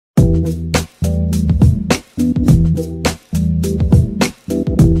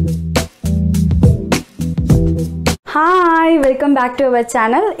welcome back to our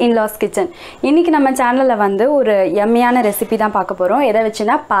channel In-Laws Kitchen. இன்னைக்கு நம்ம சேனல்ல வந்து ஒரு யம்மியான ரெசிபி தான் பார்க்க போறோம். எதை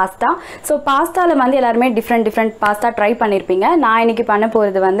வெச்சுனா பாஸ்தா. சோ பாஸ்தால வந்து எல்லாரும் டிஃபரண்ட் பாஸ்தா ட்ரை பண்ணிருப்பீங்க. நான் இன்னைக்கு பண்ண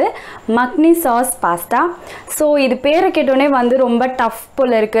போறது வந்து மக்னி சாஸ் பாஸ்தா. சோ இது பேரை கேட்டோனே வந்து ரொம்ப டஃப்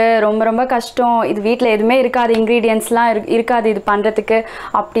போல இருக்கு. ரொம்ப கஷ்டம். இது வீட்ல எதுமே இருக்காது, இன்கிரிடியன்ட்ஸ்லாம் இருக்காது இது பண்றதுக்கு.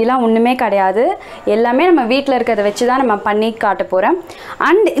 அப்படிலாம் ஒண்ணுமே கிடையாது. எல்லாமே நம்ம வீட்ல இருக்கத வெச்சு தான் நம்ம பண்ணி காட்ட போறோம்.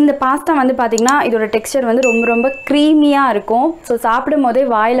 And இந்த பாஸ்தா வந்து பாத்தீங்கன்னா இதோட டெக்ஸ்சர் வந்து ரொம்ப creamy-ஆ இருக்கும். சோ சாப்பிடும்போதே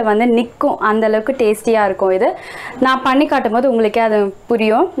வாயில வந்து நிக்கும். அந்த அளவுக்கு டேஸ்டியா இருக்கும் இது. நான் பண்ணி காட்டும்போது உங்களுக்கே அது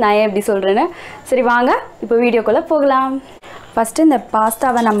புரியும். நான் ஏன் இப்படி சொல்றேன்னு. சரி வாங்க இப்போ வீடியோக்குள்ள போகலாம். ஃபர்ஸ்ட் இந்த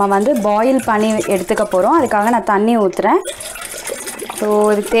பாஸ்தாவை நம்ம வந்து பாயில் பண்ணி எடுத்துக்க போறோம். அதுக்காக நான் தண்ணி ஊத்துறேன். சோ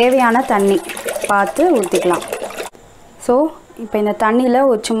இதுக்கு தேவையான தண்ணி பார்த்து ஊத்திக்கலாம். சோ இப்போ இந்த தண்ணில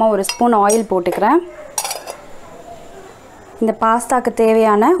சும்மா ஒரு ஸ்பூன் ஆயில் போட்டுக்கிறேன். இந்த பாஸ்தாக்கு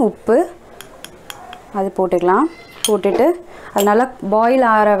தேவையான உப்பு அது போட்டுக்கலாம். போட்டுட்டு அது நல்லா பாயில்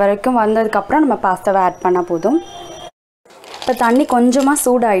ஆகிற வரைக்கும் வந்ததுக்கப்புறம் நம்ம பாஸ்தாவை ஆட் பண்ணால் போதும். இப்போ தண்ணி கொஞ்சமாக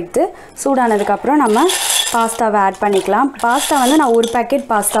சூடாகிடுது. சூடானதுக்கப்புறம் நம்ம பாஸ்தாவை ஆட் பண்ணிக்கலாம். பாஸ்தா வந்து நான் ஒரு பேக்கெட்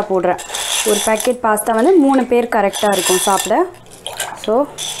பாஸ்தா போடுறேன். ஒரு பேக்கெட் பாஸ்தா வந்து 3 பேர் கரெக்டாக இருக்கும் சாப்பிட. ஸோ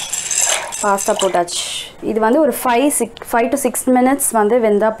பாஸ்தா போட்டாச்சு. இது வந்து ஒரு 5 to 6 minutes வந்து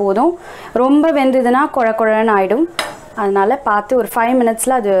வெந்தால் போதும். ரொம்ப வெந்ததுன்னா குழன்னு ஆகிடும். அதனால் பார்த்து ஒரு 5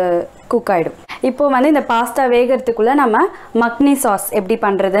 minutesல அது குக் ஆகிடும். இப்போ வந்து இந்த பாஸ்தா வேகிறதுக்குள்ளே நம்ம மக்னி சாஸ் எப்படி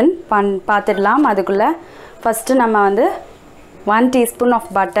பண்ணுறதுன்னு பார்த்துடலாம். அதுக்குள்ளே ஃபஸ்ட்டு நம்ம வந்து 1 teaspoon ஆஃப்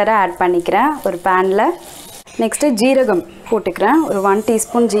பட்டரை ஆட் பண்ணிக்கிறேன் ஒரு பேனில். நெக்ஸ்ட்டு ஜீரகம் போட்டுக்கிறேன். ஒரு 1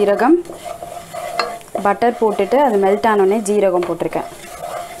 teaspoon ஜீரகம். பட்டர் போட்டுட்டு அது மெல்ட் ஆனோடனே ஜீரகம் போட்டிருக்கேன்.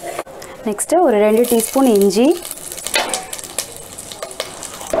 நெக்ஸ்ட்டு ஒரு 2 teaspoon இஞ்சி,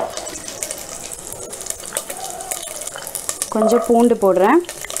 கொஞ்சம் பூண்டு போடுறேன்.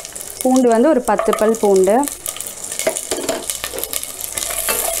 பூண்டு வந்து ஒரு 10 பல் பூண்டு,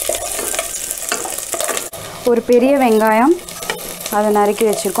 ஒரு பெரிய வெங்காயம் அதை நறுக்கி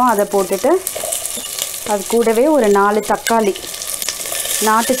வச்சுருக்கோம், அதை போட்டுட்டு அது கூடவே ஒரு 4 தக்காளி,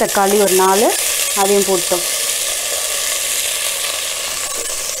 நாட்டு தக்காளி ஒரு 4 அதையும் போட்டோம்.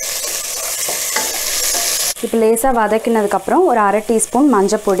 இப்போ லேசாக வதக்கினதுக்கப்புறம் ஒரு 1/2 teaspoon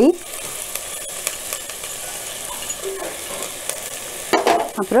மஞ்சப்பொடி,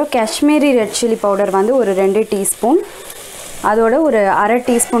 அப்புறம் காஷ்மீரி ரெட் சில்லி பவுடர் வந்து ஒரு 2 teaspoon, அதோட ஒரு 1/2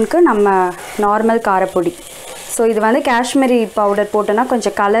 teaspoonக்கு நம்ம நார்மல் காரப்பொடி. ஸோ இது வந்து காஷ்மீரி பவுடர் போட்டோன்னா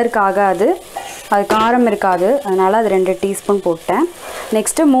கொஞ்சம் கலருக்கு ஆகாது, அது காரம் இருக்காது, அதனால் அது 2 teaspoon போட்டேன்.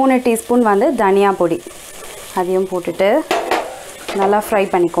 நெக்ஸ்ட்டு 3 teaspoon வந்து தனியா பொடி, அதையும் போட்டுட்டு நல்லா ஃப்ரை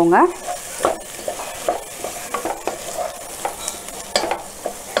பண்ணிக்கோங்க.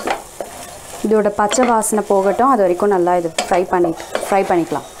 இதோட பச்சை வாசனை போகட்டும், அது வரைக்கும் நல்லா இது ஃப்ரை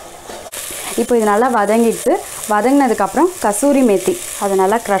பண்ணிக்கலாம். இப்போ இது நல்லா வதங்கினதுக்கப்புறம் கசூரி மேத்தி அதை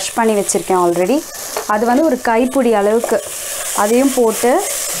நல்லா க்ரஷ் பண்ணி வச்சுருக்கேன் ஆல்ரெடி. அது வந்து ஒரு கைப்பிடி அளவுக்கு அதையும் போட்டு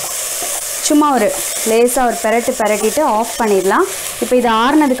சும்மா ஒரு லேசாக ஒரு பெரட்டிட்டு ஆஃப் பண்ணிடலாம். இப்போ இது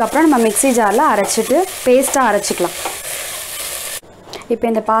ஆறுனதுக்கப்புறம் நம்ம மிக்ஸி ஜாரில் அரைச்சிட்டு பேஸ்ட்டாக அரைச்சிக்கலாம். இப்போ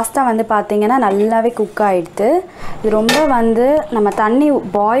இந்த பாஸ்தா வந்து பார்த்திங்கன்னா நல்லாவே குக் ஆகிடுது. இது ரொம்ப வந்து நம்ம தண்ணி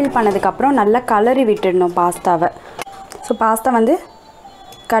பாயில் பண்ணதுக்கப்புறம் நல்லா கலரி விட்டுடணும் பாஸ்தாவை. ஸோ பாஸ்தா வந்து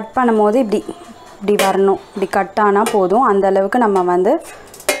கட் பண்ணும்போது இப்படி வரணும், இப்படி கட் ஆனால் போதும். அந்த அளவுக்கு நம்ம வந்து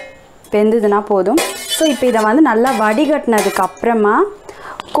வெந்ததுன்னா போதும். ஸோ இப்போ இதை வந்து நல்லா வடிகட்டினதுக்கப்புறமா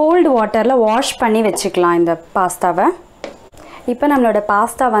கோல்டு வாட்டரில் வாஷ் பண்ணி வச்சுக்கலாம் இந்த பாஸ்தாவை. இப்போ நம்மளோட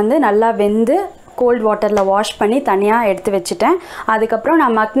பாஸ்தா வந்து நல்லா வெந்து கோல்ட் வாட்டரில் வாஷ் பண்ணி தனியாக எடுத்து வச்சுட்டேன். அதுக்கப்புறம்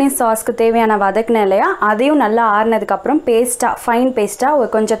நான் மக்னி சாஸ்க்கு தேவையான வதக்கினேன் இல்லையா, அதையும் நல்லா ஆறுனதுக்கப்புறம் ஃபைன் பேஸ்ட்டாக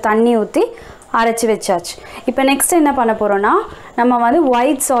கொஞ்சம் தண்ணி ஊற்றி அரைச்சி வச்சாச்சு. இப்போ நெக்ஸ்ட் என்ன பண்ண போகிறோன்னா நம்ம வந்து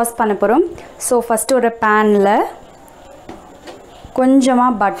ஒயிட் சாஸ் பண்ண போகிறோம். ஸோ ஃபஸ்ட்டு ஒரு பேனில்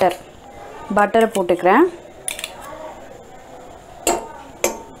கொஞ்சமாக பட்டரை போட்டுக்கிறேன்.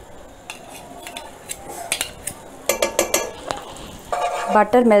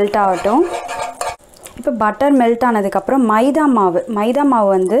 பட்டர் மெல்ட் ஆகட்டும். இப்போ பட்டர் மெல்ட் ஆனதுக்கப்புறம் மைதா மாவு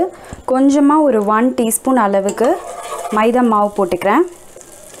வந்து கொஞ்சமாக ஒரு 1 teaspoon அளவுக்கு மைதா மாவு போட்டுக்கிறேன்.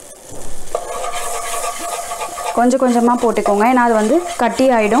 கொஞ்சமாக போட்டுக்கோங்க, ஏன்னா அது வந்து கட்டி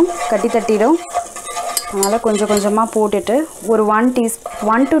தட்டிடும். அதனால் கொஞ்சமாக போட்டுட்டு ஒரு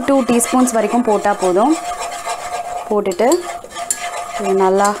 1 to 2 teaspoons வரைக்கும் போட்டால் போதும். போட்டுட்டு இது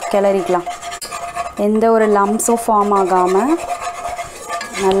நல்லா கிளறிக்கலாம். எந்த ஒரு லம்ஸும் ஃபார்ம் ஆகாமல்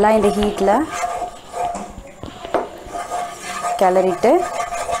நல்லா இந்த ஹீட்டில் கிளறிட்டு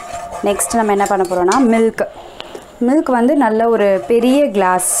நெக்ஸ்ட் நம்ம என்ன பண்ண போகிறோன்னா மில்க் வந்து நல்ல ஒரு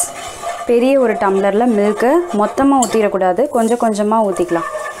பெரிய ஒரு டம்ளரில் மில்க்கு மொத்தமாக ஊற்றிடக்கூடாது, கொஞ்சமாக ஊற்றிக்கலாம்.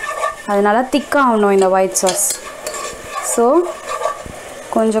 அதனால திக்காக ஆகணும் இந்த ஒயிட் சாஸ். ஸோ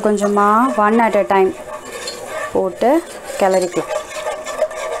கொஞ்சம் கொஞ்சமாக 1 at a time போட்டு கிளறிக்கலாம்.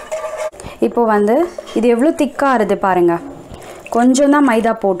 இப்போ வந்து இது எவ்வளோ திக்காக இருக்குது பாருங்கள். கொஞ்சம் தான்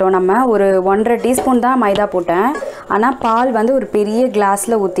மைதா போட்டோம், நம்ம ஒரு 1.5 டீஸ்பூன் தான் மைதா போட்டேன். ஆனால் பால் வந்து ஒரு பெரிய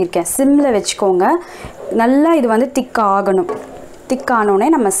கிளாஸில் ஊற்றிருக்கேன். சிம்மில் வச்சுக்கோங்க. நல்லா இது வந்து திக்காகணும். திக்கானோடனே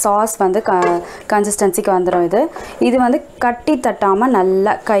நம்ம சாஸ் வந்து கன்சிஸ்டன்சிக்கு வந்துடும். இது வந்து கட்டி தட்டாமல்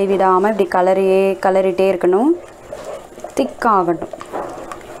நல்லா கைவிடாமல் இப்படி கலரிட்டே இருக்கணும். திக்காகட்டும்.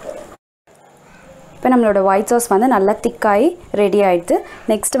 இப்போ நம்மளோட ஒயிட் சாஸ் வந்து நல்லா திக்காகி ரெடி ஆகிடுது.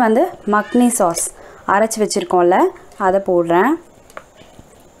 நெக்ஸ்ட்டு வந்து மக்னி சாஸ் அரைச்சி வச்சுருக்கோம்ல, அதை போடுறேன்.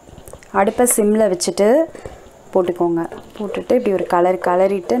 அடுப்பை சிம்மில் வச்சுட்டு போட்டுக்கோங்க. போட்டுட்டு இப்படி ஒரு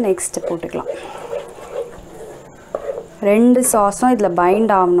கலரிட்டு நெக்ஸ்ட்டு போட்டுக்கலாம். 2 சாஸும் இதில்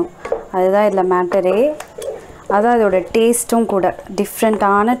பைண்ட் ஆகணும். அதுதான் இதில் மேட்டரே. அதான் அதோட டேஸ்ட்டும் கூட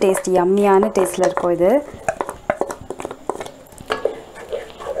டிஃப்ரெண்ட்டான டேஸ்ட், யம்மியான டேஸ்ட்டில் இருக்கும் இது.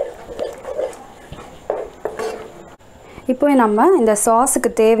 இப்போ நம்ம இந்த சாஸுக்கு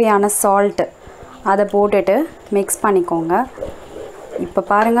தேவையான சால்ட்டு அதை போட்டுட்டு மிக்ஸ் பண்ணிக்கோங்க. இப்போ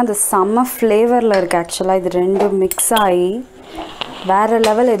பாருங்கள், அந்த செம்ம ஃப்ளேவரில் இருக்குது. ஆக்சுவலாக இது 2 மிக்ஸ் ஆகி வேறு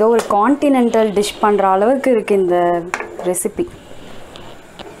லெவல், ஏதோ ஒரு கான்டினென்டல் டிஷ் பண்ணுற அளவுக்கு இருக்குது இந்த ரெசிபி.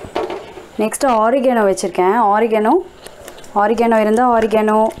 நெக்ஸ்ட்டு ஆரிகேனோ வச்சுருக்கேன். ஆரிகேனோ இருந்தால்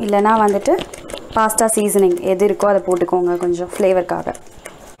ஆரிகேனோ, இல்லைனா வந்துட்டு பாஸ்தா சீசனிங் எது இருக்கோ அதை போட்டுக்கோங்க கொஞ்சம் ஃப்ளேவருக்காக.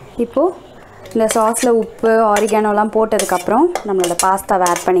 இப்போது இந்த சாஸில் உப்பு ஆரிகேனோலாம் போட்டதுக்கப்புறம் நம்மளோட பாஸ்தாவை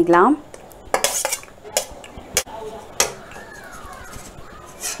ஆட் பண்ணிக்கலாம்.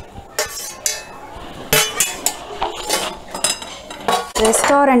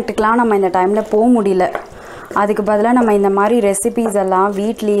 ரெஸ்டாரண்ட்டுக்கெலாம் நம்ம இந்த டைமில் போக முடியல. அதுக்கு பதிலாக நம்ம இந்த மாதிரி ரெசிபீஸ் எல்லாம்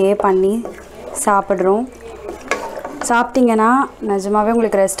வீட்லேயே பண்ணி சாப்பிட்றோம். சாப்பிட்டிங்கன்னா நிஜமாகவே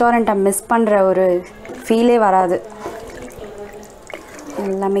உங்களுக்கு ரெஸ்டாரண்ட்டை மிஸ் பண்ணுற ஒரு ஃபீலே வராது.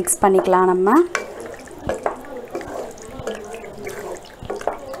 எல்லாம் மிக்ஸ் பண்ணிக்கலாம். நம்ம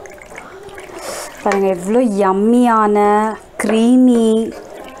பாருங்கள் எவ்வளோ யம்மியான க்ரீமி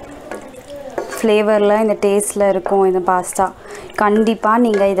ஃப்ளேவரில் இந்த டேஸ்ட்டில் இருக்கும் இந்த பாஸ்தா. கண்டிப்பாக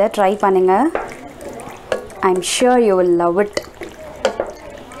நீங்கள் இதை ட்ரை பண்ணுங்கள். I'm sure you will love it.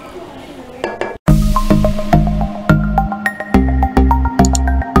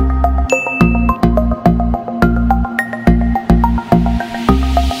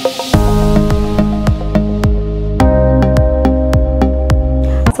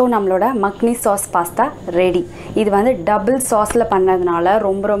 So நம்மளோட மக்னி சாஸ் பாஸ்தா ரெடி. இது வந்து டபுள் சாஸில் பண்ணதுனால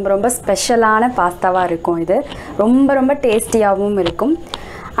ரொம்ப ஸ்பெஷலான பாஸ்தாவாக இருக்கும். இது ரொம்ப டேஸ்டியாகவும் இருக்கும்.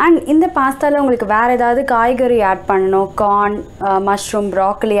 அண்ட் இந்த பாஸ்தாவில் உங்களுக்கு வேறு ஏதாவது காய்கறி ஆட் பண்ணணும், கார்ன், மஷ்ரூம்,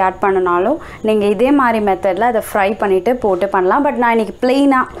 ப்ராக்கலி ஆட் பண்ணனாலும் நீங்கள் இதே மாதிரி மெத்தடில் அதை ஃப்ரை பண்ணிவிட்டு போட்டு பண்ணலாம். பட் நான் இன்றைக்கி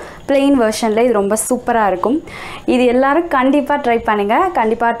ப்ளெயின் வெர்ஷனில் இது ரொம்ப சூப்பராக இருக்கும். இது எல்லோரும் கண்டிப்பாக ட்ரை பண்ணுங்கள்.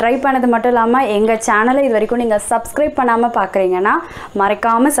 கண்டிப்பாக ட்ரை பண்ணது மட்டும் இல்லாமல் எங்கள் சேனலை இது வரைக்கும் நீங்கள் சப்ஸ்கிரைப் பண்ணாமல் பார்க்குறீங்கன்னா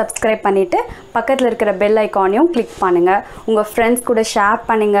மறக்காமல் சப்ஸ்கிரைப் பண்ணிவிட்டு பக்கத்தில் இருக்கிற பெல் ஐக்கானையும் கிளிக் பண்ணுங்கள். உங்கள் ஃப்ரெண்ட்ஸ் கூட ஷேர்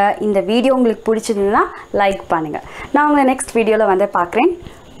பண்ணுங்கள். இந்த வீடியோ உங்களுக்கு பிடிச்சிருந்ததுன்னா லைக் பண்ணுங்கள். நான் உங்களை நெக்ஸ்ட் வீடியோவில் வந்து பார்க்குறேன்.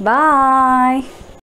 Bye.